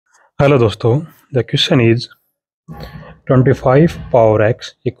Hello दोस्तों, the question is 25 power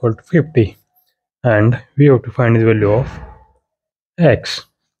x equal to 50 and we have to find the value of x.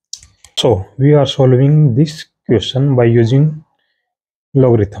 So we are solving this question by using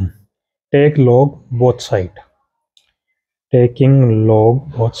logarithm. Take log both side. Taking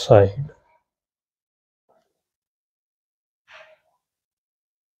log both side.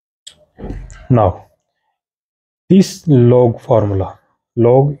 Now this log formula,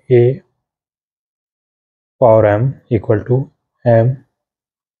 log a power m equal to m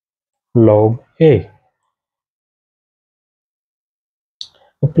log a.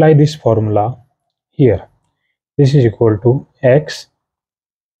 Apply this formula here. This is equal to x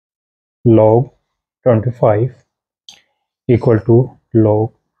log 25 equal to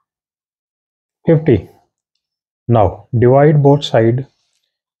log 50. Now divide both sides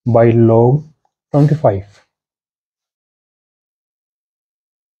by log 25.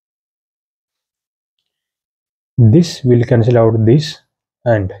 This will cancel out this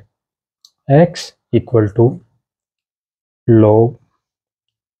and x equal to log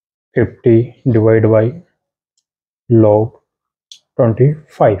 50 divided by log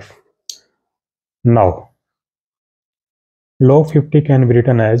 25. Now log 50 can be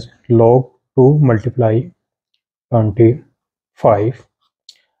written as log 2 multiply 25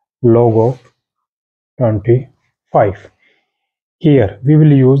 log of 25. Here we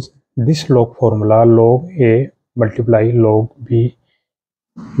will use this log formula, log a multiply log b,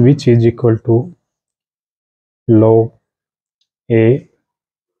 which is equal to log a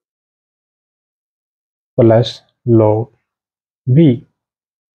plus log b.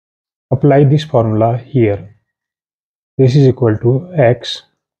 Apply this formula here. This is equal to x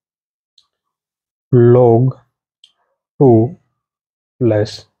log 2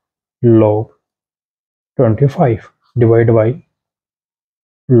 plus log 25 divided by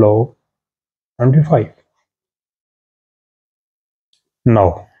log 25.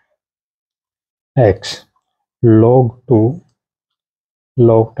 Now x log 2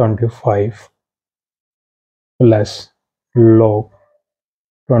 log 25 plus log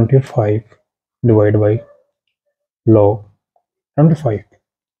 25 divided by log 25.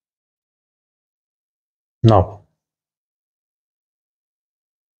 Now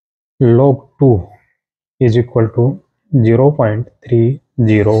log 2 is equal to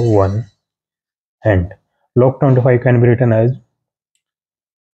 0.301 and log 25 can be written as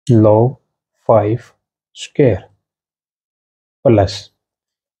log 5 square plus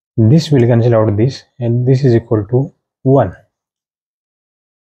this will cancel out this and this is equal to 1.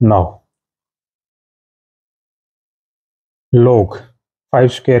 Now log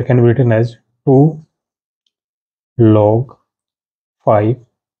 5 square can be written as 2 log 5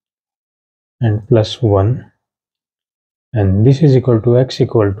 and plus 1 and this is equal to x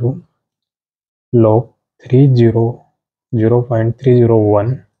equal to log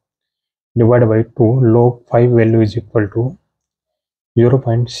 0.301 divided by 2. Log 5 value is equal to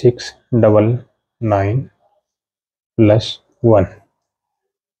 0.699 plus 1,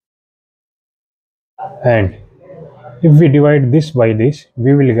 and if we divide this by this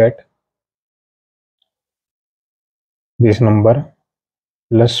we will get this number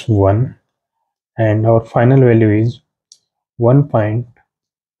plus 1 and our final value is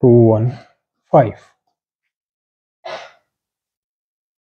 1.215.